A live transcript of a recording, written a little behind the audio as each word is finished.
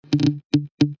Hello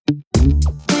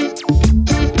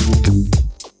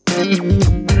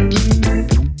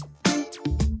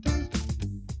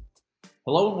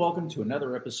and welcome to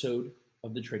another episode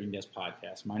of the Trading Desk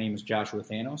Podcast. My name is Joshua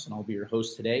Thanos and I'll be your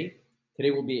host today.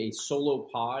 Today will be a solo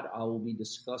pod. I will be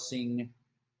discussing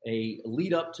a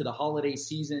lead up to the holiday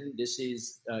season. This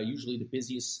is usually the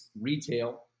busiest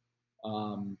retail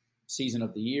season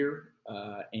of the year.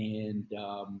 In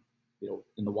the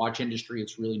watch industry,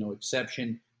 it's really no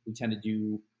exception. We tend to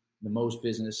do the most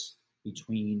business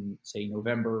between, say,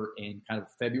 November and kind of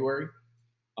February.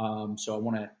 So I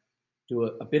want to do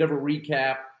a bit of a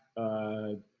recap,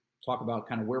 talk about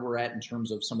kind of where we're at in terms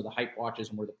of some of the hype watches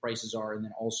and where the prices are. And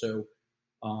then also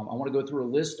I want to go through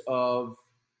a list of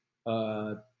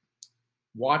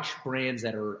watch brands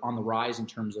that are on the rise in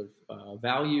terms of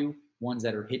value, ones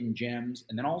that are hidden gems.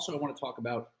 And then also I want to talk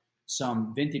about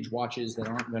some vintage watches that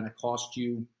aren't going to cost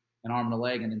you an arm and a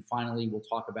leg. And then finally, we'll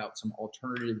talk about some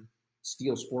alternative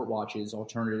steel sport watches,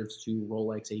 alternatives to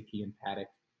Rolex, AP, and Patek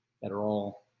that are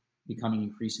all becoming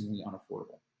increasingly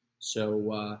unaffordable.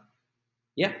 So,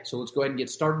 so let's go ahead and get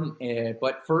started.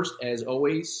 But first, as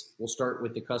always, we'll start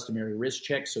with the customary wrist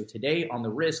check. So today on the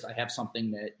wrist, I have something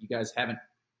that you guys haven't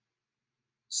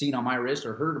seen on my wrist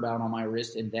or heard about on my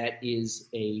wrist, and that is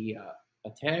a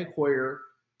Tag Heuer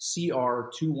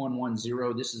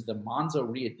CR2110. This is the Monza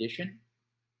re-edition.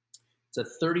 It's a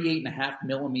 38.5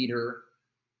 millimeter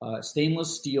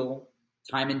stainless steel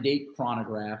time and date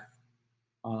chronograph.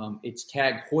 It's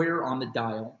Tag Heuer on the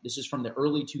dial. This is from the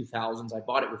early 2000s. I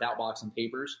bought it without box and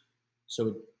papers,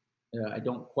 so I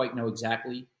don't quite know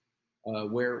exactly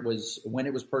when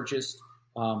it was purchased.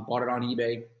 Bought it on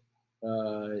eBay.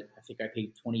 I think I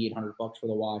paid $2,800 for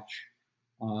the watch.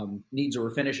 Needs a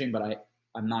refinishing, but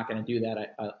I'm not going to do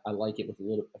that. I like it with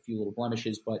a few little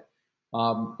blemishes, but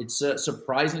it's a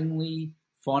surprisingly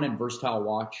fun and versatile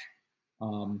watch.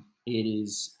 It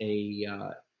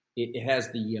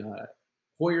has the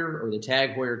Heuer, or the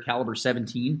Tag Heuer Caliber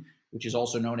 17, which is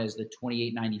also known as the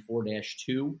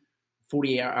 2894-2,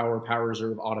 48-hour power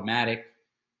reserve automatic.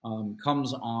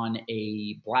 Comes on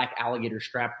a black alligator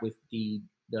strap with the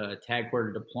Tag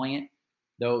Heuer deployant,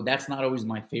 though that's not always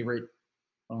my favorite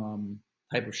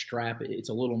type of strap. It's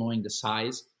a little annoying to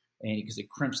size, and because it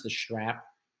crimps the strap.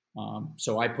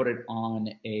 So I put it on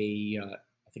I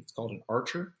think it's called an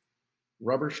Archer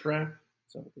rubber strap.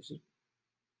 So this is,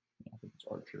 I think it's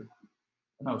Archer.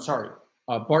 No, sorry,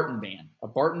 a Barton band. A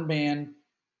Barton band,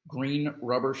 green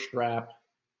rubber strap.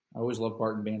 I always love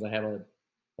Barton bands. I have a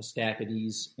stack of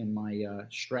these in my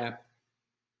strap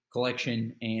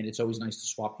collection, and it's always nice to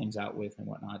swap things out with and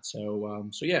whatnot. So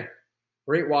yeah,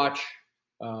 great watch.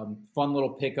 Fun little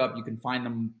pickup. You can find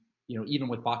them, even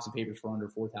with box of papers for under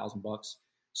 $4,000.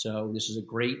 So this is a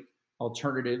great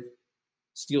alternative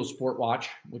steel sport watch,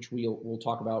 which we'll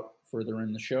talk about further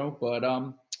in the show. But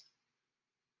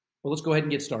let's go ahead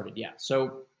and get started. Yeah.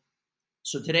 So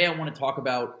today I want to talk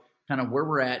about kind of where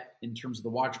we're at in terms of the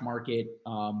watch market,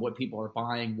 what people are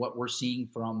buying, what we're seeing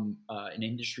from an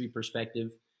industry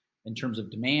perspective in terms of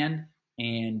demand,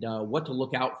 and what to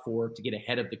look out for to get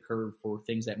ahead of the curve for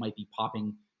things that might be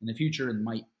popping in the future and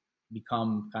might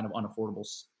become kind of unaffordable.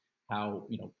 How,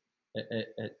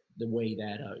 the way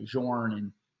that Journe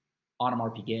and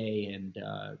Audemars Piguet and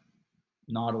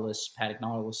Nautilus, Patek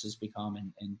Nautilus has become,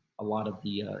 and a lot of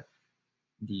the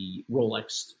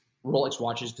Rolex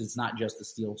watches, because it's not just the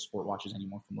steel sport watches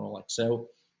anymore from Rolex. So,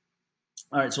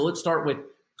 all right, so let's start with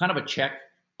kind of a check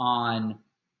on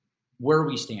where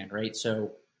we stand, right?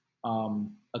 So,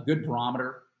 a good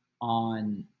barometer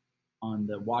on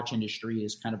the watch industry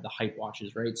is kind of the hype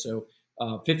watches, right? So,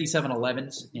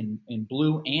 5711s in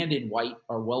blue and in white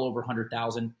are well over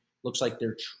 100,000. Looks like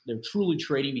they're truly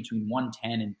trading between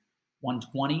 110 and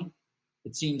 120.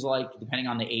 It seems like, depending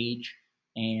on the age.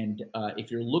 And if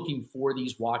you're looking for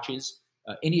these watches,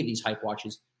 any of these hype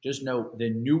watches, just know the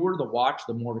newer the watch,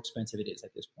 the more expensive it is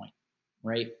at this point,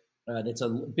 right? That's a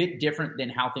bit different than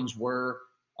how things were,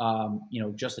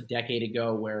 just a decade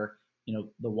ago, where,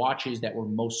 the watches that were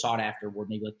most sought after were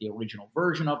maybe like the original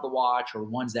version of the watch, or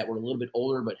ones that were a little bit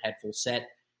older but had full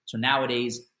set. So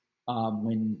nowadays,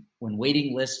 when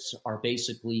waiting lists are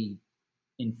basically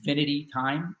infinity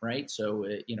time, right? So,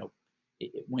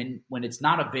 when it's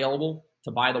not available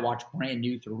to buy the watch brand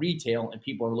new through retail and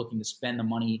people are looking to spend the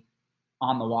money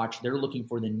on the watch, they're looking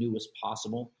for the newest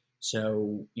possible.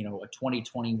 So, a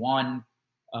 2021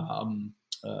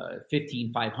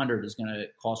 15500 is going to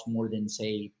cost more than,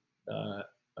 say, a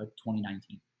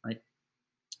 2019, right?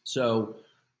 So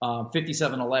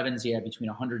 5711s, between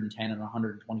 $110,000 and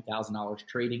 $120,000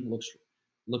 trading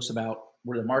looks about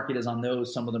where the market is on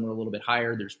those. Some of them are a little bit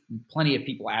higher. There's plenty of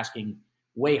people asking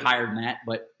way higher than that,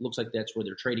 but looks like that's where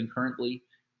they're trading currently.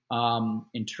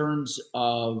 In terms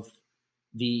of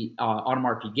the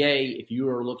Audemars Piguet, if you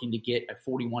are looking to get a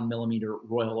 41 millimeter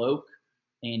Royal Oak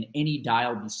and any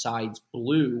dial besides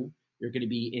blue, you're going to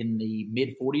be in the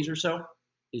mid 40s or so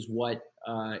is what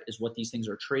these things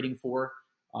are trading for.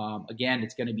 Again,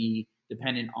 it's going to be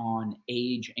dependent on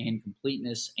age and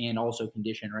completeness and also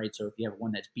condition, right? So if you have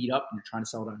one that's beat up and you're trying to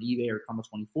sell it on eBay or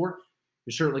Karma24,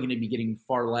 you're certainly going to be getting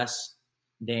far less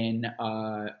than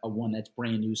a one that's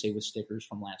brand new, say with stickers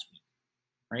from last week,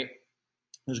 right?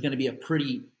 There's going to be a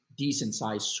pretty decent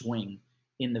sized swing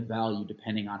in the value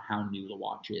depending on how new the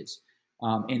watch is.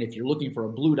 And if you're looking for a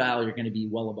blue dial, you're going to be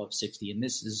well above 60. And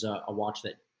this is a watch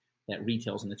that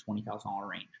retails in the $20,000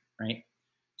 range, right?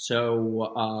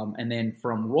 So, and then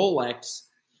from Rolex,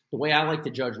 the way I like to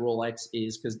judge Rolex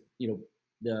is because,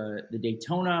 the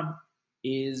Daytona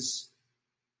is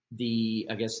the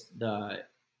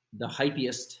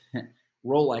hypiest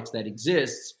Rolex that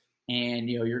exists. And,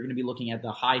 you're going to be looking at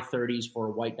the high 30s for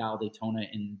a white dial Daytona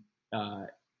in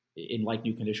like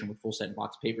new condition with full set and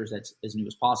box papers that's as new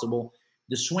as possible.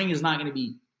 The swing is not going to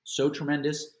be so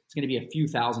tremendous. It's going to be a few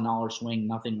 $1,000 swing,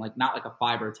 not like a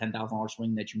 $5,000 or $10,000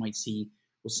 swing that you might see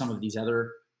with some of these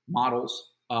other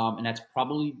models. And that's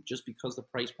probably just because the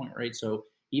price point, right? So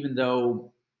even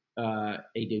though a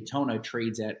Daytona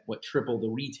trades at triple the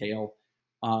retail,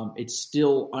 it's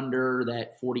still under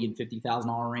that $40,000 and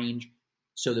 $50,000 range.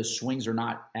 So the swings are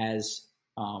not as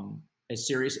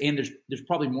serious. And there's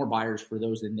probably more buyers for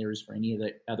those than there is for any of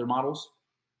the other models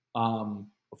from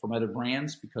other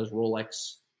brands, because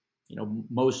Rolex,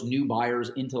 most new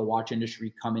buyers into the watch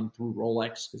industry come in through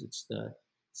Rolex because it's the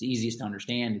easiest to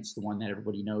understand. It's the one that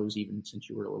everybody knows, even since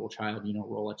you were a little child.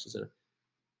 Rolex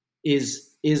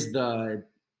is the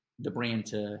brand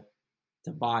to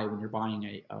buy when you're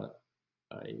buying a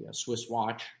Swiss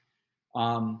watch.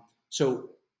 So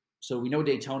we know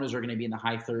Daytonas are going to be in the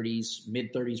high 30s,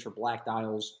 mid 30s for black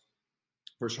dials,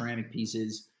 for ceramic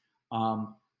pieces.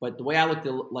 But the way I like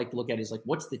to look at it is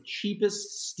what's the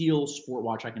cheapest steel sport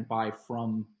watch I can buy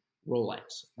from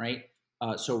Rolex, right?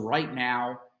 So right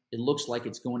now, it looks like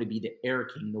it's going to be the Air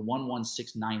King, the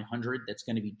 116900. That's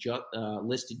going to be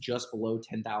listed just below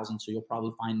 10,000. So you'll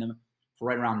probably find them for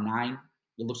right around 9.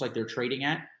 It looks like they're trading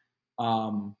at.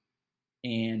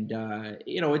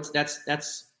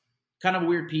 That's kind of a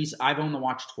weird piece. I've owned the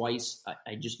watch twice.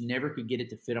 I just never could get it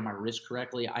to fit on my wrist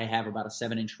correctly. I have about a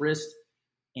 7-inch wrist,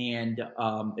 and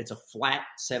it's a flat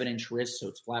 7-inch wrist, so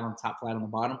it's flat on the top, flat on the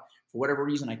bottom. For whatever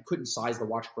reason, I couldn't size the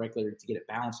watch correctly to get it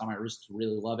balanced on my wrist to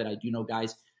really love it. I do know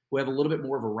guys who have a little bit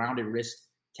more of a rounded wrist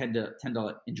tend to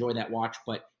enjoy that watch,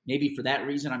 but maybe for that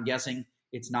reason, I'm guessing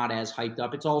it's not as hyped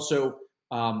up. It's also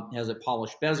has a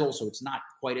polished bezel, so it's not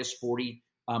quite as sporty.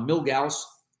 Milgauss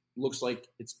looks like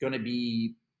it's going to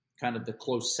be kind of the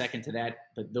close second to that,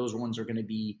 but those ones are going to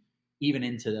be even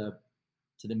into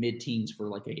the mid-teens for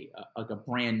like a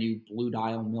brand new blue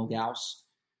dial Milgauss.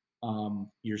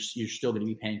 You're still going to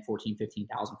be paying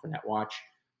 $14,000-15,000 for that watch.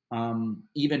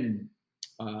 Even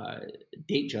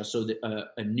Datejust, so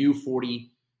a new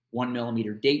 41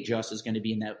 millimeter Datejust is going to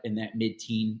be in that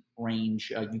mid-teen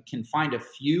range. You can find a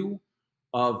few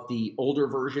of the older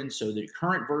versions. So the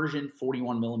current version,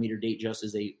 41 millimeter Datejust,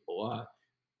 is a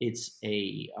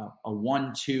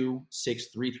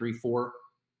 126-334.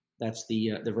 That's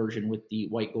the version with the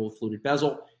white gold fluted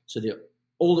bezel. So the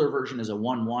older version is a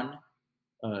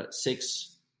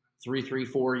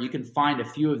 116-334. You can find a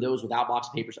few of those without box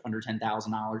papers under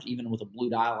 $10,000. Even with a blue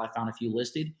dial, I found a few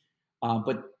listed,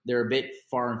 but they're a bit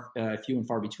few and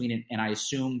far between. And I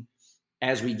assume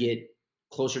as we get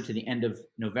closer to the end of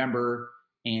November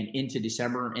and into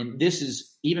December, and this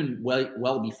is even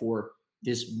well before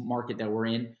this market that we're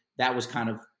in, that was kind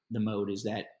of the mode, is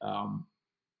that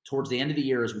towards the end of the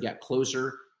year, as we got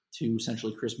closer to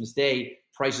essentially Christmas Day,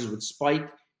 prices would spike.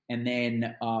 And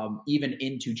then even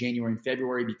into January and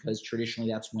February, because traditionally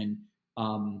that's when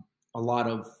a lot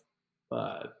of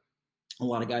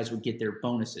guys would get their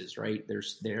bonuses, right?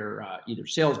 There's their either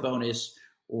sales bonus,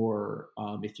 or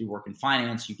if you work in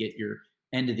finance, you get your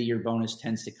end of the year bonus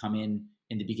tends to come in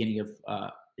the beginning of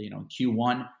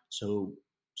Q1. So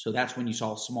that's when you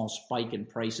saw a small spike in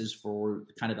prices for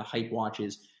kind of the hype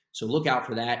watches. So look out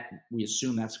for that. We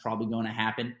assume that's probably going to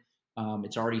happen.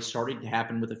 It's already started to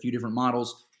happen with a few different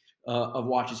models of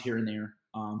watches here and there.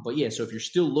 But yeah, so if you're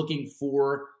still looking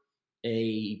for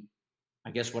I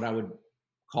guess what I would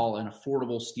call an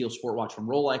affordable steel sport watch from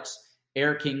Rolex,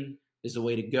 Air King is the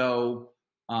way to go.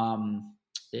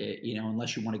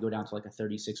 Unless you want to go down to like a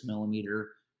 36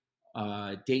 millimeter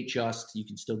Datejust. You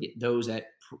can still get those at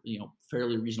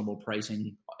fairly reasonable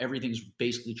pricing. Everything's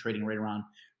basically trading right around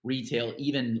retail.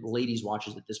 Even ladies'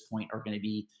 watches at this point are going to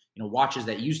be watches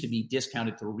that used to be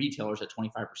discounted through retailers at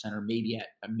 25% or maybe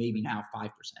now 5%,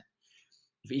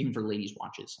 even for ladies'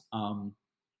 watches.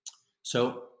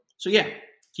 So yeah,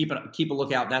 keep a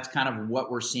lookout. That's kind of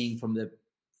what we're seeing from the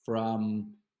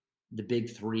big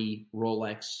three: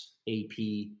 Rolex,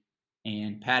 AP,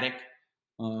 and Patek.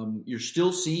 You're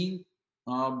still seeing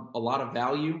a lot of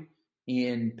value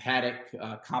in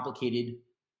Patek complicated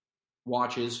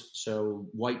watches. So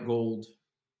white gold,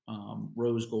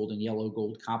 rose gold, and yellow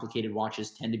gold complicated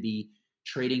watches tend to be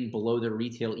trading below their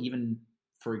retail. Even,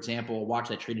 for example, a watch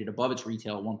that traded above its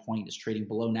retail at one point is trading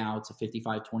below now. It's a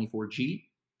 5524G.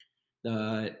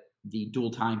 The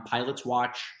dual time pilot's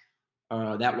watch,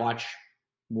 that watch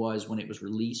was, when it was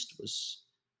released, was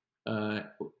a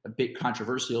bit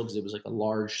controversial because it was like a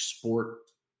large sport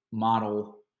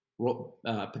model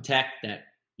Patek that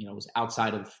was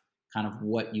outside of kind of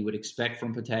what you would expect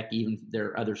from Patek. Even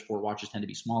their other sport watches tend to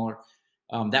be smaller.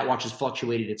 That watch has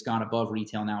fluctuated. It's gone above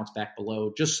retail. Now it's back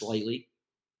below just slightly,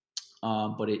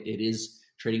 but it is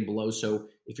trading below. So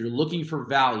if you're looking for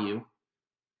value,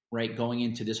 right, going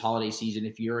into this holiday season,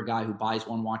 if you're a guy who buys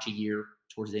one watch a year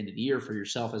towards the end of the year for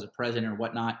yourself as a present or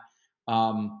whatnot,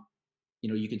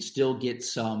 you can still get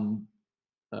some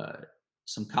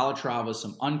Calatrava,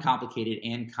 some uncomplicated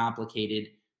and complicated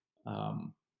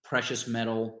precious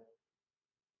metal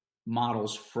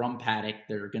models from Patek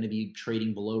that are going to be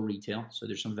trading below retail. So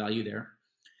there's some value there.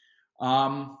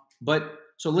 But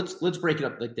so let's break it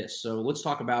up like this. So let's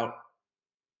talk about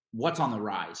what's on the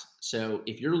rise. So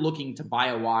if you're looking to buy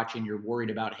a watch and you're worried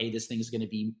about, hey, this thing is going to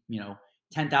be,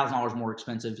 $10,000 more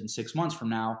expensive in 6 months from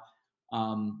now,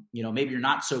 maybe you're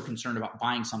not so concerned about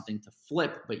buying something to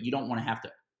flip, but you don't want to have to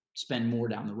spend more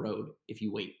down the road if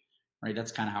you wait, right?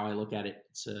 That's kind of how I look at it.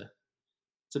 It's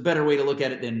a better way to look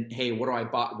at it than, hey, what do I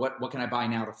buy? What can I buy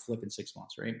now to flip in 6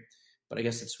 months, right? But I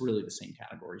guess it's really the same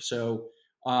category. So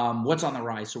what's on the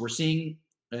rise? So we're seeing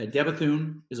De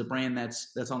Bethune is a brand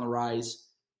that's on the rise.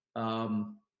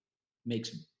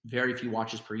 Makes very few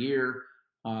watches per year.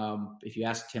 If you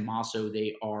ask Tim Masso,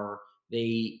 they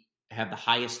have the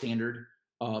highest standard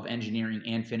of engineering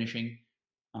and finishing.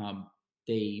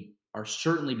 They are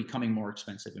certainly becoming more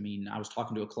expensive. I mean, I was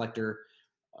talking to a collector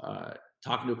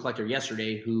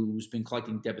yesterday who's been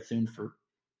collecting De Bethune for,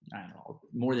 I don't know,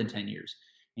 more than 10 years.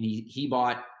 And he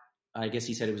bought, I guess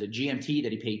he said it was a GMT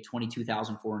that he paid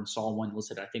 $22,000 for, and saw one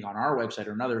listed, I think, on our website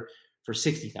or another for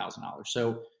 $60,000.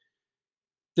 So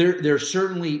there's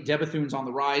certainly De Bethune's on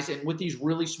the rise. And with these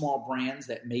really small brands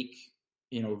that make,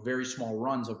 very small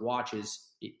runs of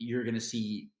watches, you're going to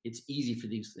see it's easy for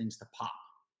these things to pop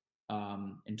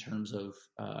in terms of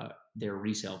their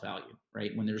resale value,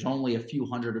 right? When there's only a few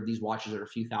hundred of these watches or a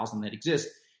few thousand that exist,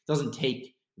 it doesn't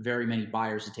take very many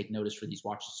buyers to take notice for these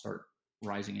watches to start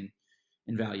rising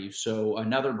in value. So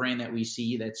another brand that we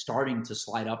see that's starting to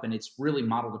slide up, and it's really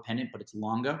model dependent, but it's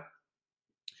Lange.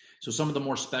 So some of the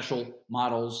more special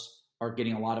models are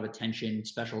getting a lot of attention,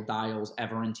 special dials,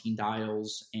 Everentine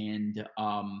dials, and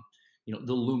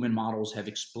the Lumen models have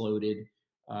exploded.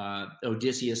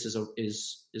 Odysseus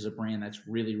is a brand that's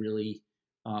really, really,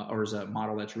 or is a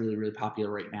model that's really, really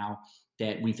popular right now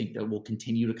that we think that will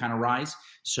continue to kind of rise.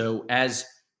 So as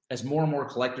more and more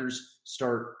collectors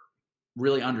start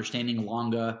really understanding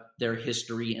Lange, their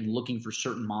history, and looking for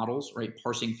certain models, right?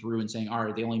 Parsing through and saying, all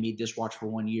right, they only made this watch for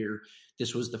 1 year.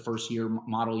 This was the first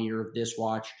model year of this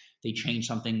watch. They changed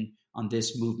something on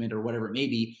this movement or whatever it may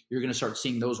be. You're going to start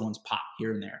seeing those ones pop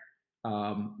here and there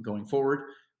going forward.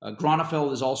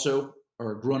 Grunefeld is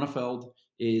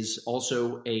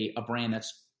also a brand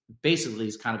that's basically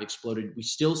has kind of exploded. We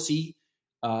still see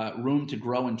room to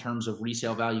grow in terms of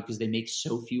resale value because they make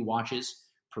so few watches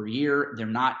per year. They're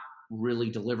not really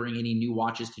delivering any new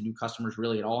watches to new customers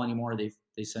really at all anymore. They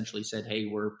essentially said, hey,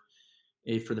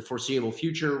 for the foreseeable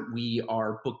future, we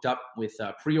are booked up with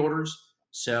pre-orders.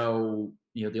 So,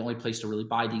 the only place to really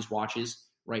buy these watches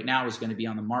right now is going to be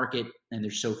on the market, and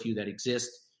there's so few that exist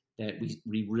that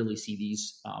we really see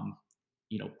these,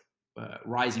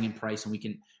 rising in price, and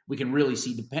we can really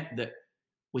see that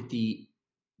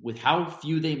with how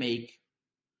few they make,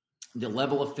 the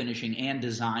level of finishing and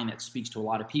design that speaks to a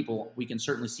lot of people. We can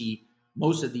certainly see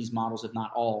most of these models, if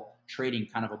not all, trading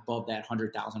kind of above that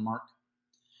 100,000 mark.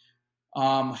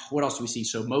 What else do we see?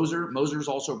 So Moser's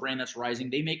also a brand that's rising.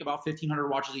 They make about 1,500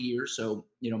 watches a year. So,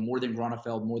 more than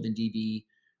Grunefeld, more than DB,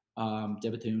 De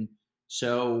Bethune.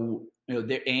 So,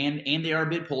 they are a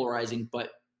bit polarizing,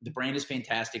 but the brand is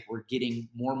fantastic. We're getting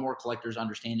more and more collectors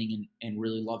understanding and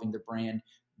really loving the brand.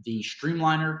 The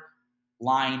Streamliner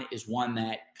line is one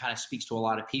that kind of speaks to a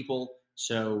lot of people.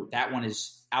 So that one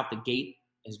is out the gate,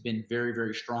 has been very,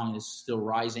 very strong, is still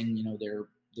rising. Their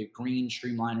green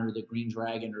Streamliner, the green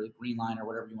Dragon, or the green line, or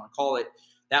whatever you want to call it.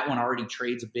 That one already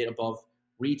trades a bit above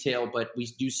retail, but we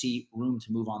do see room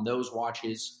to move on those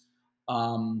watches.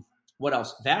 What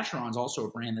else? Vacheron's also a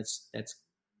brand that's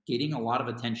getting a lot of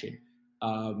attention.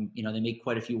 They make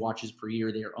quite a few watches per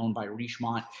year. They are owned by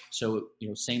Richemont, so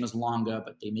same as Lange,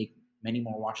 but they make many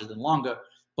more watches than Lange.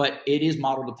 But it is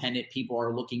model dependent. People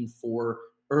are looking for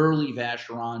early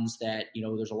Vacherons that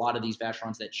there's a lot of these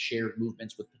Vacherons that shared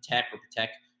movements with Patek, or Patek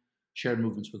shared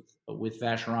movements with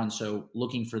Vacheron. So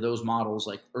looking for those models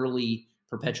like early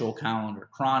Perpetual Calendar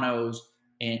Chronos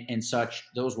and such.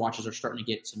 Those watches are starting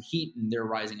to get some heat, and they're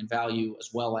rising in value, as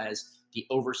well as the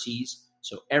overseas.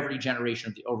 So every generation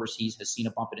of the overseas has seen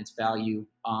a bump in its value.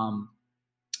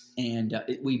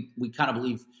 We kind of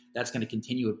believe that's going to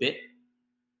continue a bit.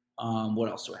 What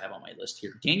else do I have on my list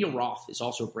here? Daniel Roth is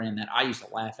also a brand that I used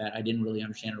to laugh at. I didn't really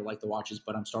understand or like the watches,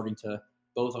 but I'm starting to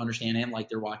both understand and like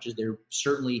their watches. They're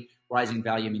certainly rising in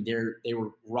value. I mean, they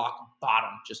were rock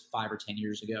bottom just 5 or 10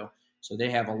 years ago. So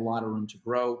they have a lot of room to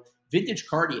grow. Vintage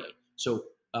Cartier. So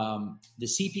the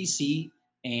CPC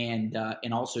and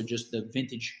also just the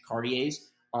vintage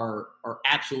Cartiers are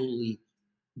absolutely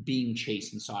being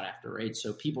chased and sought after, right?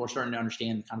 So people are starting to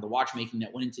understand kind of the watchmaking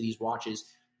that went into these watches.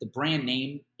 The brand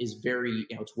name is very,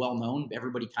 it's well known.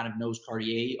 Everybody kind of knows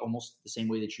Cartier almost the same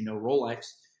way that you know Rolex.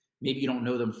 Maybe you don't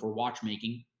know them for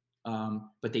watchmaking,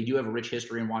 but they do have a rich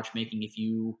history in watchmaking.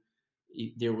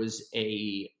 There was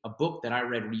a book that I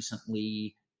read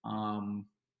recently.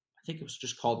 I think it was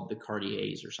just called The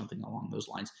Cartiers or something along those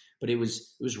lines. But it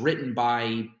was written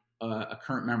by a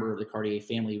current member of the Cartier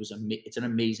family. It's an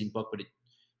amazing book, but it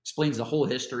explains the whole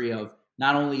history of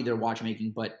not only their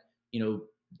watchmaking, but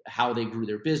how they grew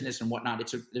their business and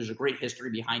whatnot. There's a great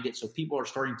history behind it, so people are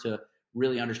starting to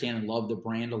really understand and love the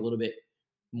brand a little bit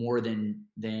more than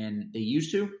they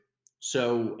used to.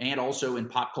 So, and also in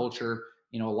pop culture,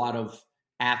 a lot of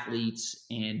athletes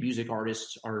and music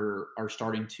artists are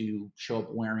starting to show up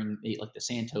wearing like the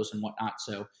Santos and whatnot.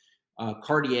 So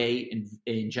Cartier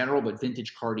in general, but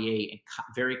vintage Cartier and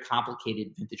very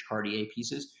complicated vintage Cartier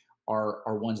pieces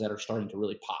are ones that are starting to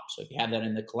really pop. So if you have that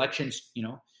in the collections,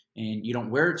 and you don't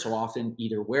wear it so often,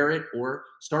 either wear it or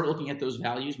start looking at those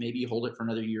values. Maybe you hold it for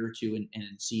another year or two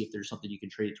and see if there's something you can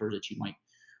trade it towards that you might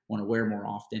want to wear more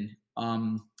often.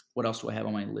 What else do I have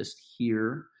on my list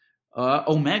here?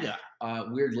 Omega,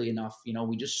 weirdly enough,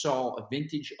 we just saw a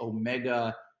vintage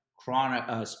Omega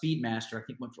Speedmaster. I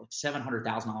think went for like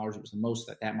 $700,000. It was the most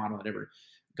that model had ever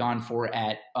gone for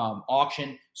at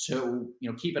auction. So,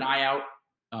 keep an eye out.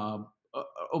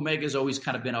 Omega's always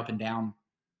kind of been up and down.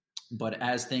 But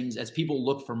as people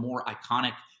look for more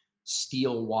iconic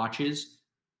steel watches,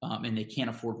 and they can't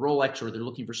afford Rolex, or they're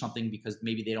looking for something because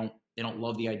maybe they don't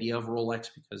love the idea of Rolex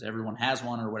because everyone has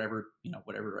one, or whatever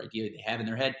idea they have in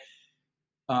their head.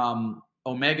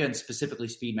 Omega and specifically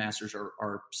Speedmasters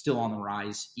are still on the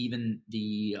rise. Even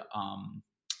the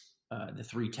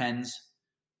 310s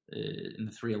and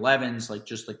the 311s,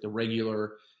 like the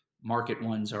regular market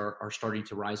ones are starting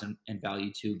to rise in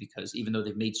value too, because even though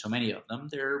they've made so many of them,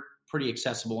 they're pretty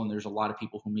accessible, and there's a lot of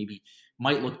people who maybe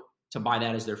might look to buy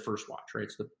that as their first watch,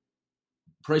 right? So the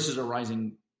prices are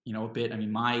rising, a bit. I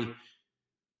mean, I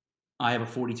have a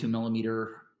 42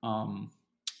 millimeter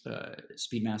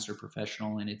Speedmaster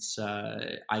Professional, and it's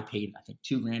I paid I think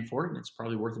 $2,000 for it, and it's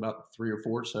probably worth about 3 or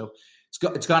 4. So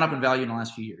it's gone up in value in the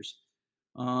last few years.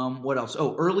 What else?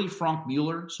 Oh, early Franck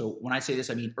Muller. So when I say this,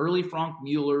 I mean early Franck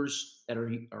Mullers that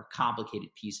are complicated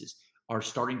pieces are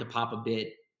starting to pop a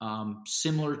bit,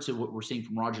 similar to what we're seeing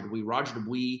from Roger Dubuis. Roger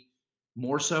Dubuis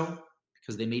more so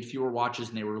because they made fewer watches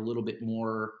and they were a little bit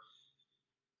more,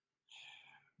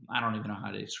 I don't even know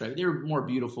how to describe it. They were more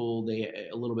beautiful. They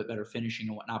a little bit better finishing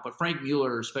and whatnot. But Franck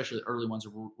Muller, especially the early ones,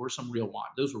 were some real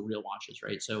watches. Those were real watches,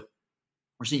 right? So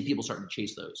we're seeing people starting to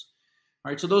chase those.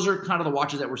 All right, so those are kind of the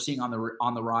watches that we're seeing on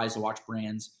the rise, the watch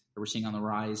brands that we're seeing on the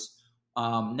rise.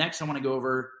 Next, I want to go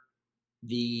over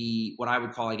what I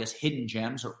would call, I guess, hidden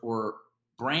gems or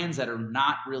brands that are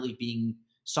not really being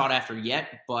sought after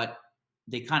yet, but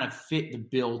they kind of fit the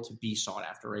bill to be sought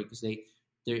after, right? Because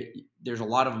there's a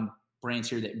lot of brands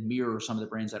here that mirror some of the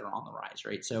brands that are on the rise,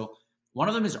 right? So one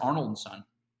of them is Arnold & Son.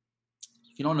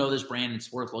 If you don't know this brand,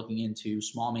 it's worth looking into.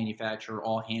 Small manufacturer,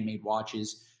 all handmade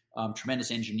watches.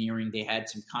 Tremendous engineering. They had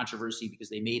some controversy because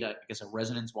they made a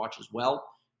resonance watch as well,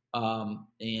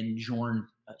 and Journe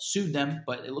sued them.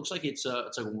 But it looks like it's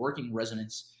a working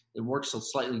resonance. It works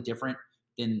slightly different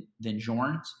than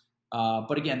Journe's.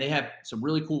 But again, they have some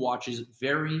really cool watches,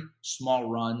 very small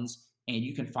runs, and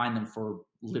you can find them for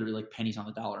literally like pennies on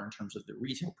the dollar in terms of the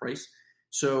retail price.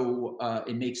 So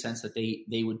it makes sense that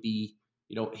they would be,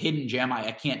 hidden gem.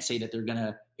 I can't say that they're going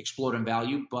to explode in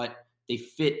value, but they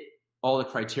fit all the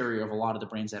criteria of a lot of the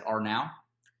brands that are now.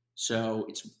 So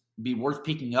it's be worth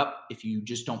picking up if you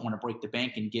just don't want to break the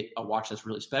bank and get a watch that's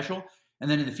really special. And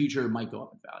then in the future, it might go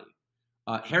up in value.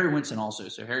 Harry Winston also.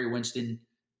 So Harry Winston,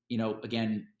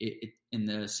 again, in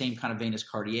the same kind of vein as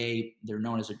Cartier, they're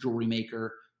known as a jewelry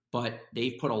maker, but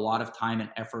they've put a lot of time and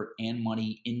effort and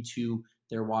money into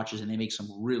their watches, and they make some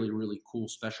really, really cool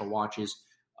special watches.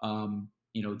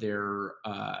 Their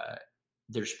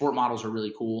sport models are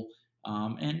really cool.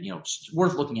 And it's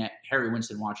worth looking at Harry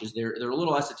Winston watches. They're a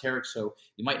little esoteric, so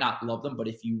you might not love them, but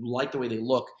if you like the way they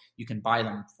look, you can buy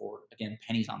them for, again,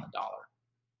 pennies on the dollar.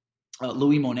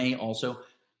 Louis Monet also,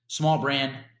 small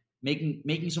brand,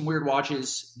 making some weird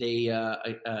watches. They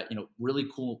really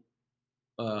cool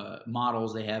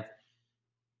models.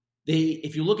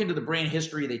 If you look into the brand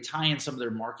history, they tie in some of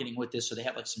their marketing with this. So they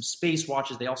have like some space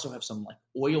watches. They also have some like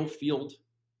oil field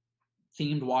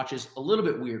themed watches. A little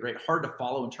bit weird, right? Hard to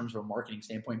follow in terms of a marketing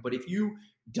standpoint. But if you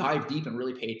dive deep and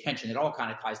really pay attention, it all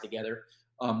kind of ties together.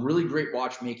 Really great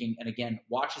watchmaking. And again,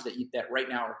 watches that right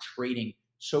now are trading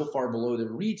so far below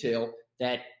their retail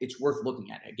that it's worth looking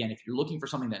at. Again, if you're looking for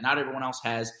something that not everyone else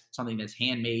has, something that's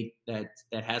handmade, that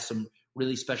has some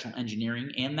really special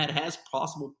engineering, and that has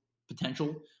possible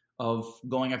potential of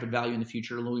going up in value in the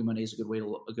future, Louis Monet is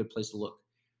a good place to look.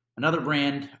 Another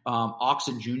brand,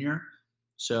 Oxen Jr.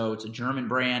 So it's a German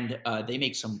brand. They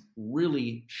make some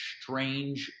really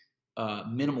strange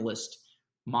minimalist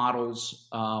models.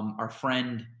 Our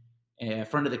friend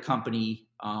of the company,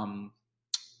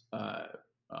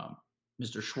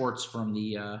 Mr. Schwartz from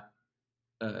the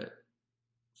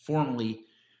formerly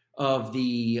of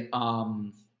the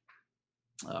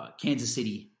Kansas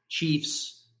City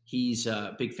Chiefs. He's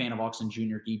a big fan of Oxen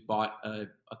Jr. He bought a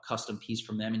custom piece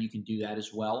from them, and you can do that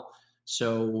as well.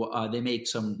 So they make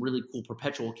some really cool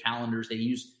perpetual calendars. They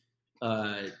use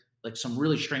like some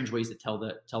really strange ways to tell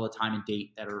the time and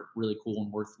date that are really cool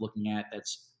and worth looking at.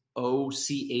 That's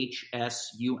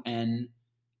OCHSUND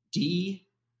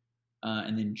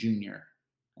and then Junior,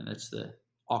 and that's the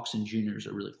Oxen Junior is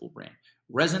a really cool brand.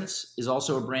 Resonance is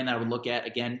also a brand that I would look at.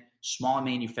 Again, small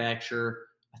manufacturer.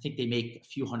 I think they make a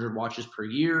few hundred watches per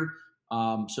year.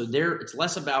 So it's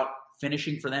less about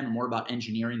finishing for them and more about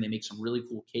engineering. They make some really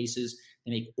cool cases.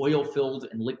 They make oil-filled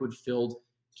and liquid-filled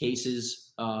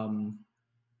cases. And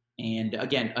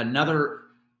again, another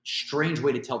strange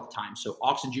way to tell the time. So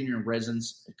Oxen Jr. and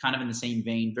Resonance, kind of in the same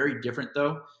vein, very different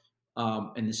though,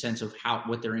 in the sense of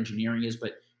what their engineering is.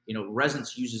 But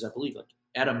Resonance uses, I believe, like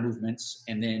ETA movements,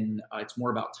 and then it's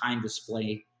more about time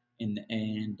display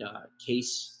and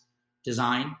case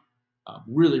design.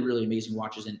 Really, really amazing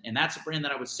watches. And that's a brand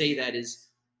that I would say that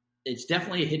it's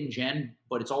definitely a hidden gem,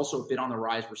 but it's also a bit on the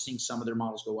rise. We're seeing some of their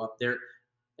models go up there.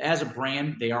 As a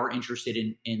brand, they are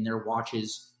interested in their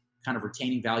watches kind of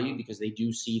retaining value because they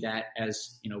do see that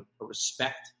as, a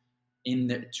respect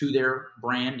to their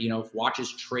brand. If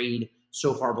watches trade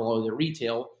so far below their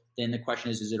retail, then the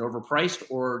question is it overpriced,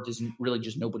 or does really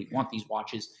just nobody want these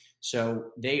watches?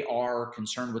 So they are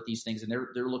concerned with these things, and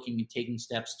they're looking at taking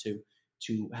steps to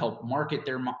help market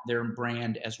their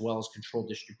brand as well as control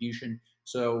distribution.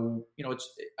 So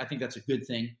I think that's a good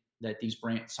thing that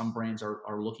some brands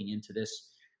are looking into this,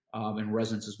 and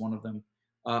Resonance is one of them.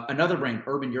 Another brand,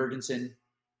 Urban Jurgensen,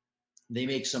 they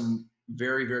make some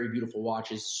very, very beautiful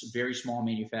watches. Very small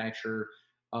manufacturer.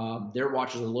 Their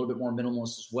watches are a little bit more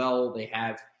minimalist as well. They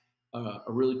have a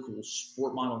really cool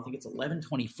sport model. I think it's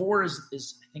 1124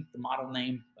 is I think the model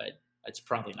name, but it's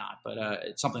probably not. But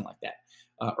it's something like that.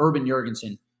 Urban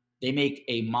Jurgensen, they make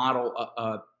a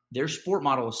model. Their sport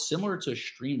model is similar to a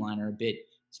Streamliner a bit.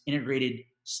 It's integrated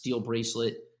steel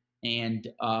bracelet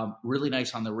and really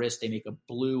nice on the wrist. They make a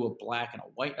blue, a black, and a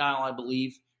white dial, I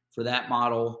believe, for that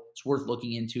model. It's worth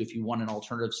looking into if you want an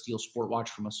alternative steel sport watch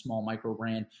from a small micro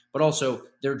brand. But also,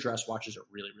 their dress watches are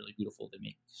really, really beautiful. They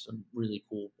make some really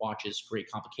cool watches,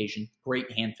 great complication, great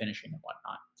hand finishing and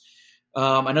whatnot.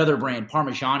 Another brand,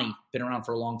 Parmigiani, been around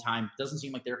for a long time. Doesn't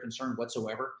seem like they're concerned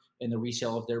whatsoever in the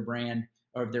resale of their brand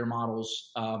or of their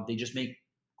models. They just make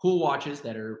cool watches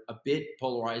that are a bit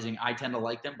polarizing. I tend to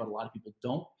like them, but a lot of people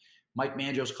don't. Mike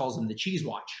Manjos calls them the cheese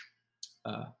watch.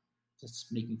 Just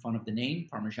making fun of the name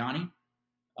Parmigiani,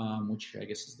 which I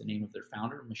guess is the name of their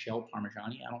founder, Michel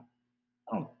Parmigiani. I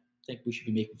don't think we should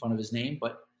be making fun of his name,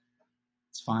 but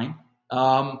it's fine.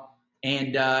 But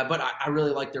I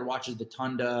really like their watches. The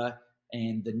Tunda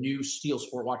and the new steel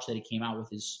sport watch that he came out with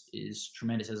is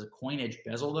tremendous. It has a coin edge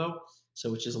bezel though,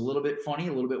 So it's just a little bit funny,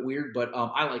 a little bit weird, but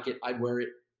I like it. I'd wear it.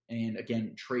 And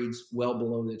again, trades well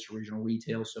below its original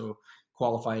retail, so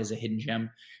qualify as a hidden gem.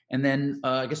 And then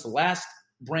I guess the last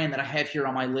brand that I have here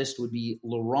on my list would be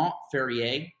Laurent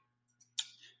Ferrier.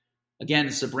 Again,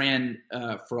 it's a brand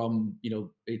from,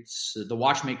 it's the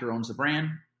watchmaker owns the brand,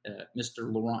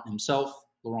 Mr. Laurent himself,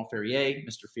 Laurent Ferrier,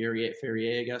 Mr.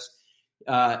 Ferrier, I guess,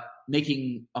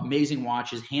 making amazing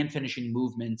watches, hand finishing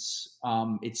movements.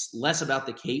 It's less about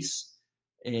the case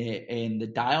and the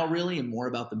dial really, and more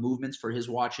about the movements for his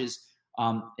watches.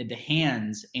 And the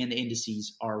hands and the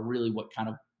indices are really what kind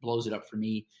of blows it up for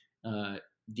me.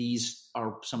 These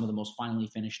are some of the most finely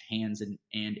finished hands and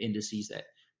indices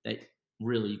that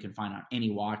really you can find on any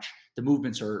watch. The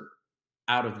movements are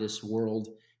out of this world.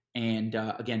 And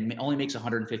again, only makes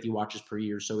 150 watches per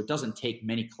year. So it doesn't take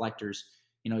many collectors.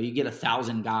 You get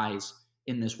 1,000 guys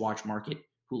in this watch market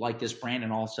who like this brand,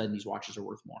 and all of a sudden these watches are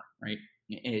worth more, right?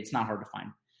 It's not hard to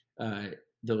find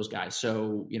those guys.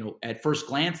 So, at first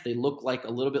glance, they look like a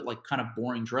little bit like kind of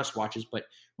boring dress watches. But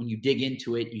when you dig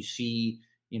into it, you see,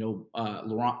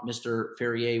 Mr.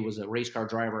 Ferrier was a race car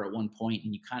driver at one point,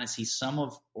 and you kind of see some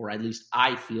of, or at least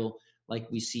I feel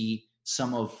like we see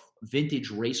some of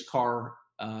vintage race car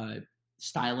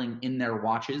styling in their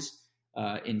watches,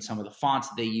 in some of the fonts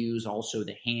that they use, also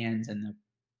the hands and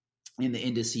the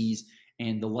indices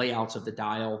and the layouts of the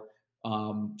dial.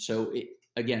 So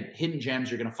again, hidden gems,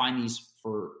 you're going to find these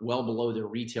for well below their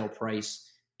retail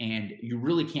price, and you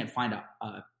really can't find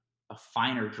a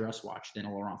finer dress watch than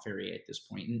a Laurent Ferrier at this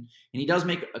point. And he does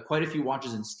make quite a few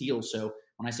watches in steel. So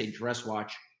when I say dress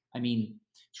watch, I mean,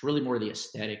 it's really more the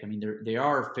aesthetic. I mean, they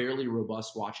are fairly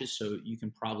robust watches, so you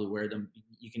can probably wear them.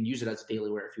 You can use it as a daily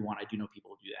wear if you want. I do know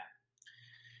people who do that.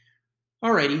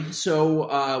 Alrighty,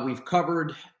 so we've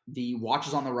covered the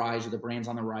watches on the rise, or the brands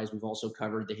on the rise. We've also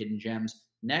covered the hidden gems.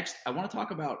 Next, I want to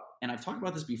talk about, and I've talked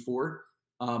about this before,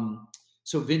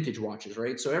 so vintage watches,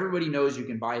 right? So everybody knows you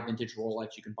can buy a vintage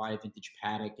Rolex, you can buy a vintage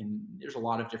Patek, and there's a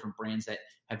lot of different brands that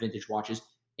have vintage watches.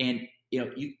 And,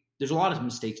 there's a lot of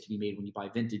mistakes to be made when you buy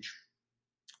vintage.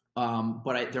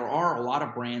 But there are a lot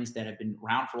of brands that have been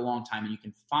around for a long time, and you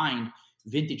can find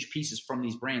vintage pieces from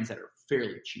these brands that are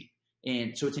fairly cheap.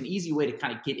 And so it's an easy way to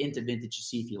kind of get into vintage to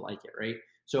see if you like it, right?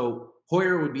 So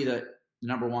Heuer would be the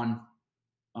number one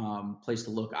place to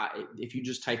look. If you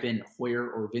just type in Heuer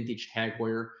or vintage tag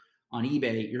Heuer on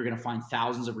eBay, you're going to find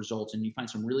thousands of results, and you find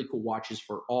some really cool watches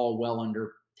for all well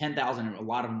under $10,000, and a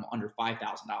lot of them under $5,000.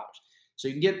 So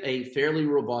you can get a fairly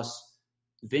robust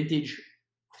vintage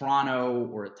chrono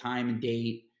or a time and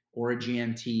date or a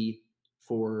GMT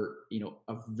for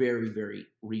a very, very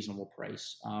reasonable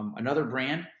price. Another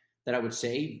brand that I would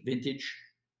say vintage,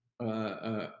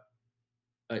 like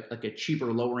a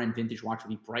cheaper, lower end vintage watch would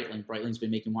be Breitling. Breitling's been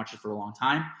making watches for a long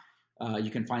time. You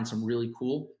can find some really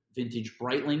cool vintage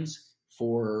Breitlings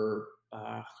for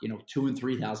 $2,000 and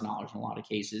 $3,000 in a lot of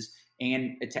cases.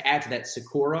 And to add to that,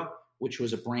 Sakura, which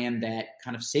was a brand that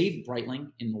kind of saved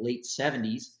Breitling in the late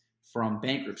 70s from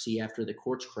bankruptcy after the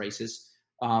quartz crisis.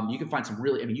 You can find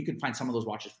you can find some of those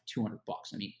watches for $200.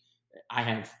 I mean, I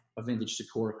have a vintage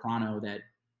Sakura chrono that,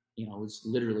 it's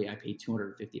literally, I paid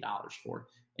 $250 for.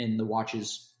 And the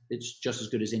watches, it's just as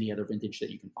good as any other vintage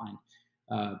that you can find.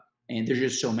 And there's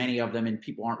just so many of them, and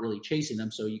people aren't really chasing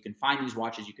them. So you can find these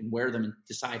watches, you can wear them and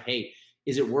decide, hey,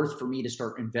 is it worth for me to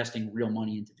start investing real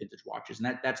money into vintage watches?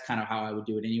 And that's kind of how I would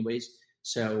do it anyways.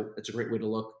 So it's a great way to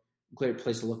look, great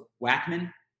place to look.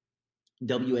 Wackman,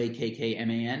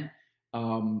 Wakkman,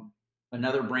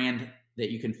 another brand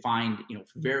that you can find,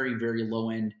 very, very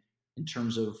low end in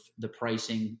terms of the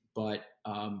pricing, but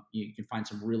you can find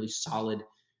some really solid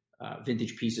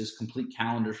vintage pieces, complete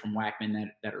calendars from Wackman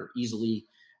that are easily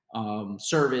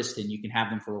serviced, and you can have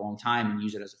them for a long time and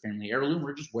use it as a family heirloom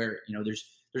or just wear it.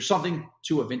 There's something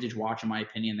to a vintage watch, in my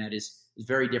opinion, that is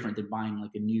very different than buying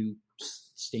like a new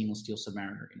stainless steel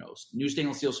Submariner. New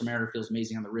stainless steel Submariner feels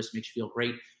amazing on the wrist, makes you feel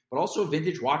great, but also a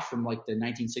vintage watch from like the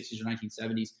 1960s or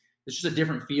 1970s. It's just a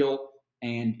different feel,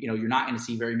 and you're not going to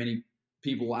see very many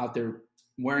people out there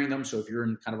wearing them. So if you're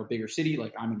in kind of a bigger city,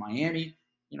 like I'm in Miami,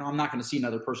 I'm not going to see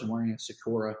another person wearing a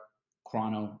Sakura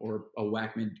chrono or a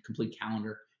Wackman complete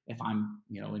calendar if I'm,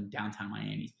 in downtown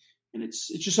Miami. And it's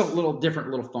just a little different,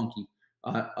 a little funky.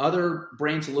 Other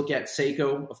brands to look at,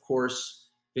 Seiko, of course.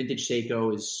 Vintage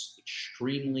Seiko is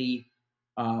extremely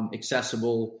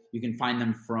accessible. You can find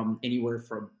them from anywhere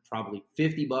from probably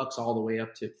 $50 all the way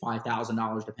up to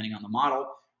 $5,000, depending on the model.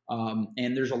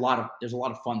 And there's a lot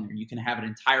of fun there. You can have an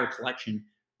entire collection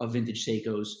of vintage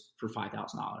Seikos for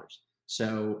 $5,000.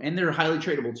 So, and they're highly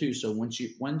tradable too. So once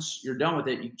you're done with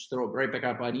it, you just throw it right back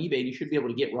up on eBay, and you should be able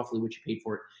to get roughly what you paid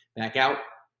for it back out.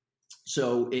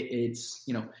 So it's,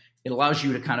 it allows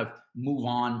you to kind of move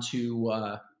on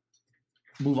to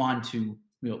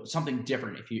something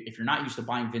different. If you're not used to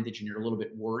buying vintage and you're a little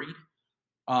bit worried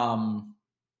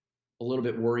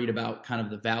about kind of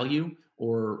the value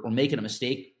or making a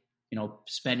mistake,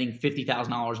 spending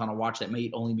 $50,000 on a watch that may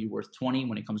only be worth 20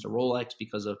 when it comes to Rolex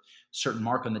because of certain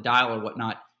mark on the dial or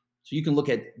whatnot. So you can look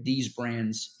at these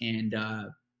brands and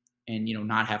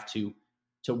not have to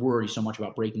worry so much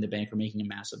about breaking the bank or making a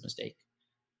massive mistake.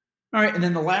 All right, and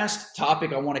then the last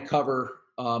topic I want to cover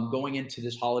going into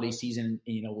this holiday season,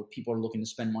 where people are looking to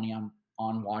spend money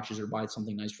on watches or buy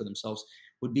something nice for themselves,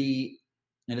 would be,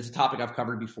 and it's a topic I've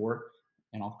covered before,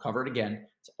 and I'll cover it again,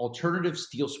 it's alternative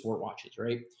steel sport watches,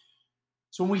 right?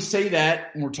 So when we say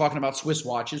that, and we're talking about Swiss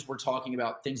watches, we're talking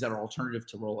about things that are alternative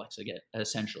to Rolex, again,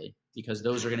 essentially, because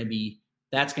that's going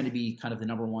to be kind of the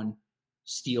number one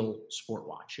steel sport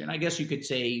watch. And I guess you could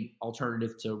say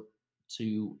alternative to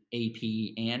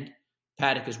AP and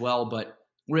Patek as well, but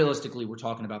realistically, we're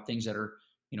talking about things that are,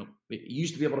 you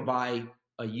used to be able to buy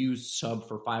a used sub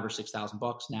for $5,000 or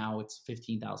 $6,000. Now it's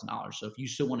 $15,000. So if you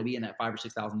still want to be in that $5,000 or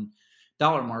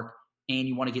 $6,000 mark, and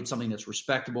you want to get something that's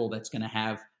respectable, that's going to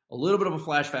have a little bit of a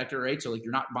flash factor, right? So like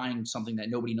you're not buying something that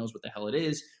nobody knows what the hell it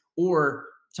is, or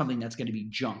something that's going to be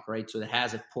junk, right? So that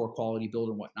has a poor quality build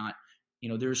and whatnot.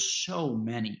 There's so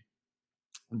many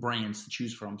brands to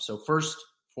choose from. So first,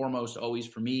 foremost, always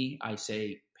for me, I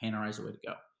say Panerai is the way to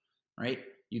go, right?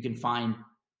 You can find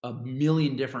a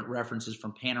million different references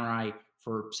from Panerai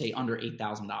for, say, under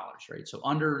 $8,000, right? So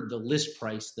under the list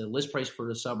price for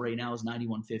the sub right now is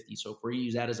 $9,150. So if we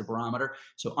use that as a barometer,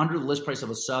 so under the list price of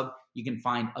a sub, you can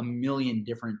find a million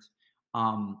different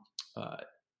Panerais.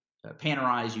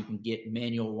 You can get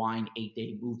manual wind,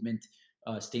 8-day movement,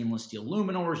 stainless steel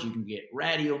luminors. You can get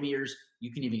radiometers.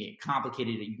 You can even get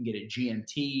complicated. You can get a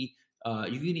GMT.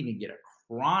 You can even get a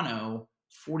chrono,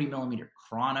 40 millimeter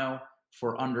chrono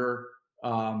for under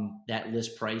that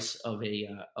list price of a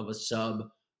sub.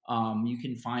 You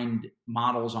can find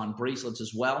models on bracelets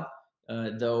as well,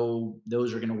 though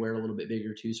those are going to wear a little bit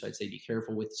bigger too. So I'd say be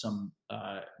careful with some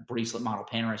bracelet model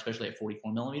Panerai, especially at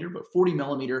 44 millimeter. But 40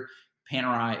 millimeter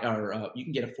Panerai, or you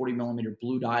can get a 40 millimeter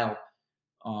blue dial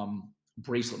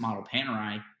bracelet model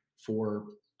Panerai for,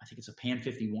 I think it's a Pan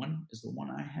 51 is the one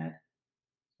I had.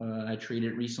 I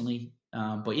traded it recently.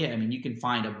 But yeah, I mean, you can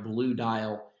find a blue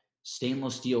dial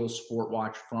stainless steel sport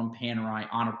watch from Panerai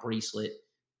on a bracelet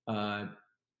and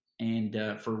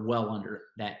for well under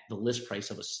the list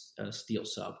price of a steel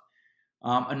sub.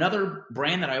 Another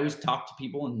brand that I always talk to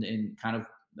people and kind of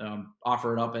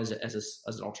offer it up as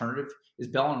an alternative is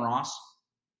Bell & Ross.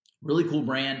 Really cool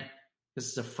brand. This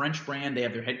is a French brand. They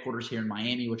have their headquarters here in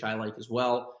Miami, which I like as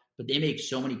well. But they make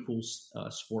so many cool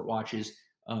sport watches.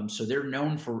 So they're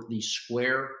known for the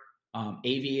square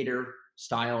aviator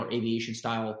style or aviation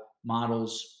style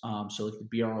models. So like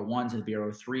the BR-01s and the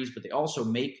BR-03s, but they also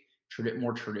make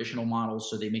more traditional models.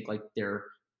 So they make like their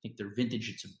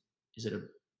vintage. Is it a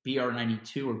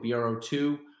BR-92 or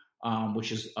BR-02,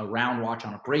 which is a round watch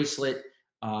on a bracelet.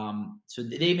 So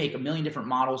they make a million different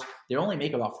models. They only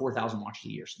make about 4,000 watches a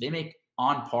year. So they make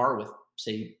on par with,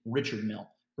 say, Richard Mille.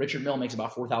 Richard Mille makes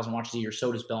about 4,000 watches a year.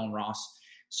 So does Bell & Ross.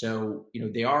 So,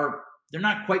 they're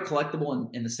not quite collectible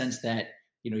in the sense that,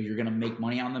 you're going to make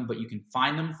money on them, but you can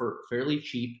find them for fairly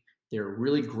cheap. They're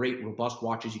really great, robust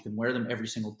watches. You can wear them every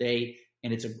single day.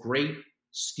 And it's a great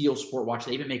steel sport watch.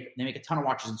 They make a ton of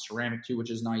watches in ceramic too, which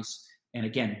is nice. And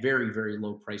again, very, very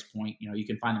low price point. You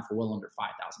can find them for well under $5,000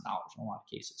 in a lot of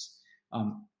cases.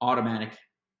 Automatic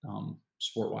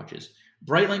sport watches.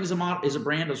 Breitling is a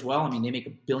brand as well. I mean, they make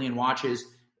a billion watches.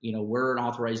 We're an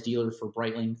authorized dealer for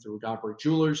Breitling through Godberg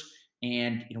Jewelers.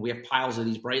 And, we have piles of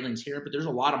these Breitlings here, but there's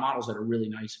a lot of models that are really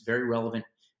nice, very relevant.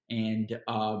 And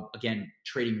again,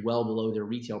 trading well below their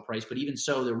retail price. But even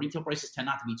so, their retail prices tend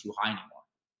not to be too high anymore.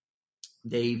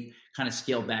 They've kind of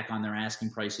scaled back on their asking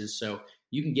prices. So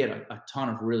you can get a ton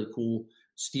of really cool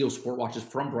steel sport watches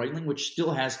from Breitling, which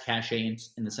still has cachet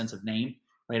in the sense of name.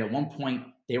 Right? At one point,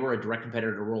 they were a direct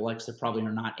competitor to Rolex. They probably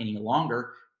are not any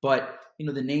longer. But,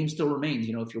 the name still remains.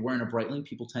 If you're wearing a Breitling,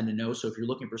 people tend to know. So if you're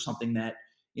looking for something that,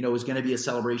 is going to be a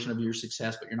celebration of your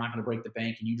success, but you're not going to break the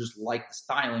bank and you just like the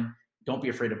styling, don't be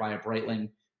afraid to buy a Breitling.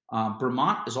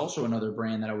 Bremont is also another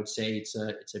brand that I would say it's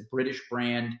a British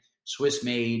brand, Swiss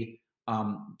made,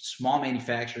 small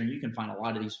manufacturer. You can find a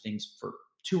lot of these things for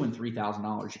 $2,000 and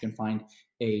 $3,000. You can find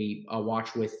a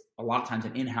watch with a lot of times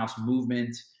an in-house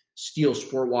movement, steel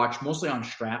sport watch, mostly on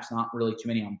straps, not really too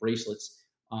many on bracelets.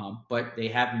 But they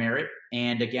have merit.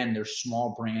 And again, they're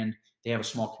small brand. They have a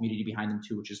small community behind them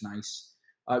too, which is nice.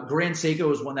 Grand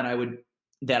Seiko is one that I would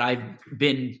that I've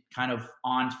been kind of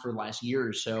on for the last year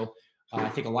or so. I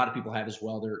think a lot of people have as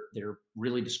well. They're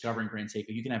really discovering Grand Seiko.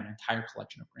 You can have an entire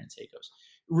collection of Grand Seikos,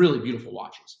 really beautiful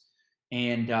watches,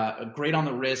 and great on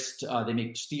the wrist. They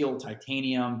make steel,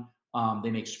 titanium.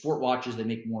 They make sport watches. They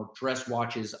make more dress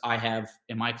watches. I have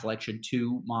in my collection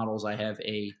 2 models. I have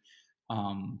the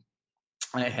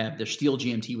steel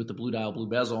GMT with the blue dial, blue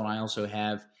bezel, and I also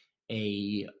have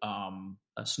a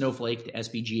Snowflake, the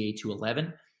SBGA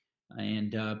 211,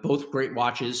 and both great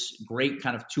watches. Great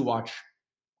kind of 2-watch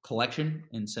collection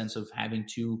in sense of having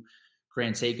 2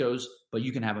 Grand Seikos, but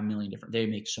you can have a million different. They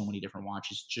make so many different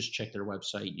watches. Just check their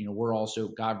website. We're also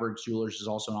Godberg Jewelers is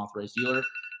also an authorized dealer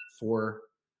for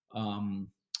Grand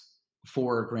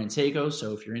Seiko.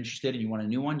 So if you're interested and you want a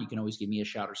new one, you can always give me a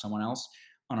shout or someone else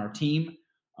on our team.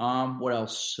 What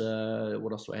else?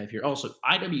 What else do I have here? Also,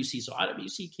 IWC. So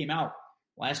IWC came out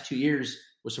last 2 years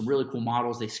with some really cool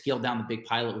models. They scaled down the Big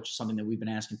Pilot, which is something that we've been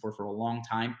asking for a long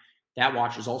time. That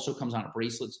watch also comes on a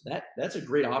bracelet. So that's a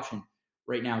great option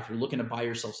right now if you're looking to buy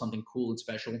yourself something cool and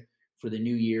special for the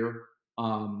new year.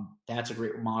 That's a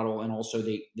great model. And also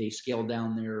they scaled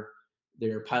down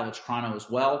their Pilot's Chrono as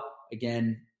well.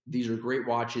 Again, these are great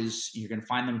watches. You're going to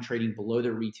find them trading below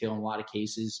their retail in a lot of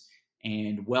cases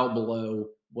and well below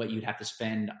what you'd have to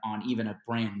spend on even a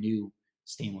brand new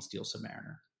stainless steel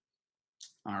Submariner.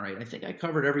 All right. I think I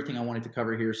covered everything I wanted to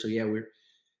cover here. So yeah,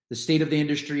 the state of the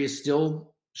industry is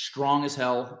still strong as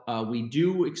hell. We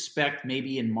do expect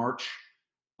maybe in March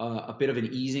a bit of an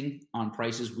easing on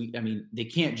prices. They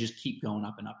can't just keep going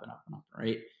up and up and up and up,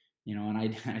 right?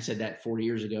 And I said that 40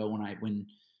 years ago when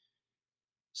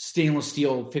stainless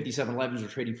steel 5711s were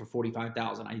trading for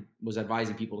 $45,000. I was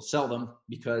advising people to sell them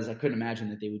because I couldn't imagine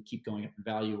that they would keep going up in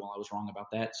value while I was wrong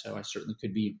about that. So I certainly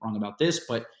could be wrong about this,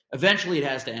 but eventually it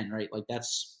has to end, right? Like that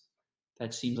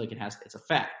seems like it's a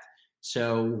fact.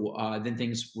 So then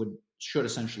things should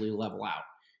essentially level out.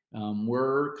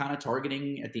 We're kind of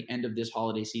targeting at the end of this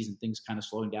holiday season, things kind of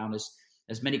slowing down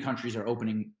as many countries are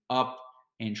opening up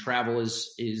and travel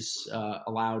is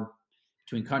allowed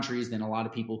between countries. Then a lot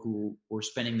of people who were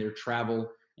spending their travel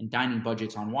and dining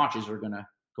budgets on watches are going to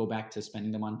go back to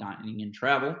spending them on dining and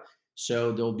travel.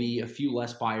 So there'll be a few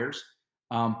less buyers.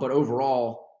 But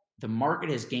overall, the market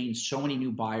has gained so many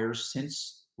new buyers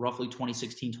since roughly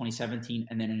 2016, 2017,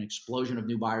 and then an explosion of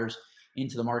new buyers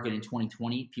into the market in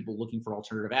 2020, people looking for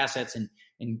alternative assets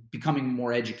and becoming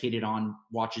more educated on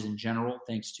watches in general,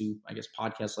 thanks to, I guess,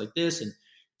 podcasts like this and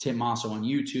Tim Masso on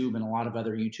YouTube and a lot of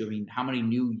other YouTube. I mean, how many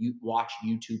new watch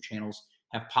YouTube channels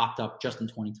have popped up just in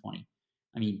 2020?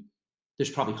 I mean, there's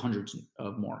probably hundreds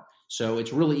of more. So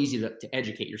it's really easy to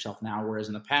educate yourself now, whereas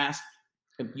in the past,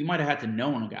 you might have had to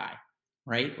know a guy,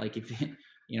 right? Like if,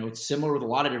 it's similar with a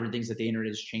lot of different things that the internet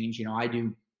has changed. I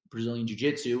do Brazilian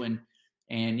Jiu-Jitsu and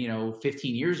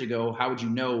 15 years ago, how would you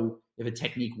know if a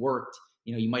technique worked?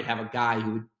 You might have a guy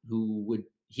who would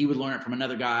learn it from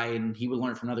another guy and he would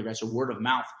learn it from another guy. So word of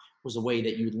mouth was a way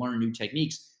that you would learn new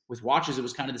techniques. With watches, it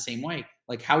was kind of the same way.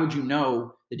 Like, how would you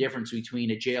know the difference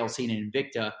between a JLC and an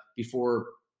Invicta before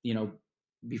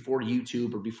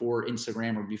YouTube or before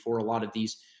Instagram or before a lot of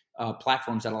these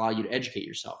platforms that allow you to educate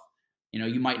yourself?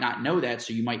 You might not know that,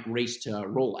 so you might race to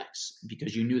Rolex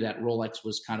because you knew that Rolex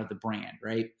was kind of the brand,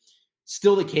 right?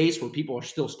 Still the case where people are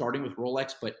still starting with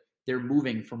Rolex, but they're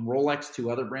moving from Rolex to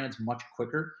other brands much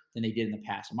quicker than they did in the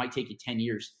past. It might take you 10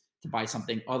 years to buy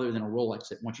something other than a Rolex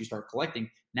that once you start collecting.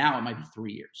 Now it might be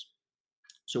 3 years.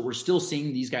 So we're still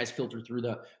seeing these guys filter through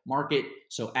the market.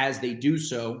 So as they do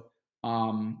so,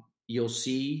 you'll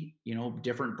see,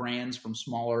 different brands from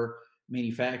smaller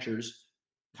manufacturers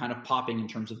kind of popping in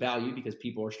terms of value because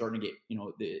people are starting to get,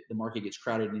 the market gets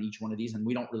crowded in each one of these, and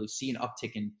we don't really see an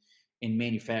uptick in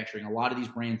manufacturing. A lot of these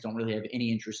brands don't really have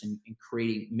any interest in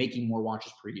making more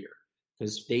watches per year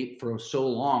because for so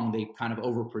long, they kind of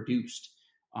overproduced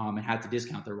and had to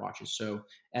discount their watches. So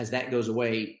as that goes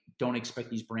away, don't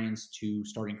expect these brands to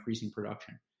start increasing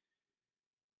production.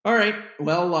 All right.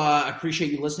 Well, I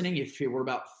appreciate you listening. We're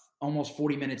about almost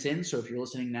 40 minutes in. So if you're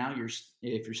listening now,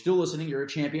 if you're still listening, you're a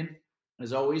champion.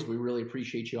 As always, we really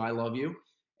appreciate you. I love you.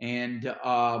 And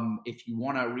if you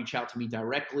want to reach out to me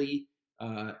directly,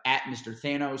 at Mr.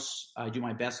 Thanos, I do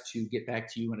my best to get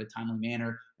back to you in a timely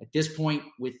manner. At this point,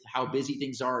 with how busy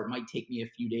things are, it might take me a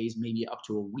few days, maybe up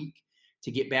to a week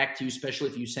to get back to you, especially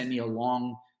if you send me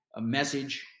a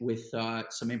message with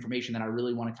some information that I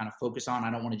really want to kind of focus on.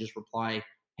 I don't want to just reply,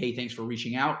 hey, thanks for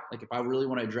reaching out. Like if I really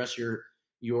want to address your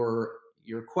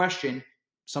question,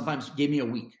 sometimes give me a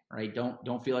week, right?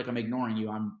 Don't feel like I'm ignoring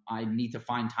you. I need to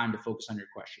find time to focus on your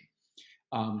question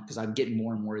because I'm getting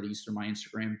more and more of these through my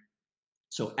Instagram.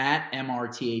 So at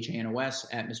MRTHANOS,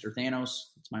 at Mr. Thanos,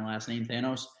 it's my last name,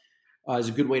 Thanos, is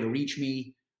a good way to reach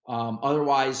me.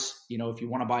 Otherwise, if you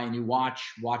want to buy a new watch,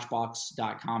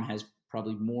 watchbox.com has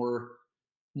probably more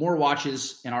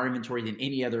watches in our inventory than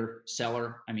any other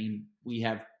seller. I mean, we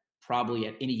have probably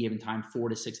at any given time 4,000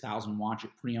 to 6,000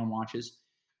 pre-owned watches.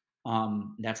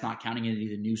 That's not counting any of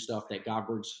the new stuff that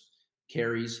Govbergs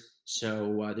carries.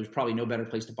 So there's probably no better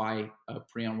place to buy a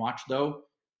pre-owned watch, though.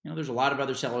 There's a lot of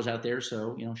other sellers out there.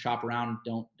 So shop around.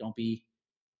 Don't be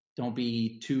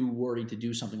too worried to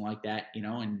do something like that.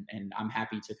 And I'm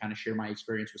happy to kind of share my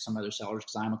experience with some other sellers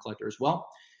because I'm a collector as well.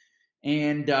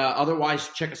 And otherwise,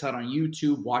 check us out on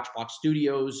YouTube, Watchbox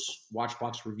Studios,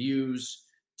 Watchbox Reviews,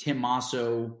 Tim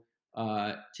Masso.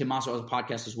 Tim Masso has a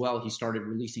podcast as well. He started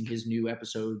releasing his new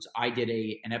episodes. I did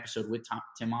an episode with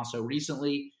Tim Masso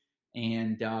recently.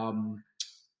 And,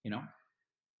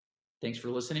 thanks for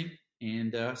listening.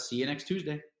 And see you next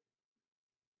Tuesday.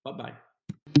 Bye-bye.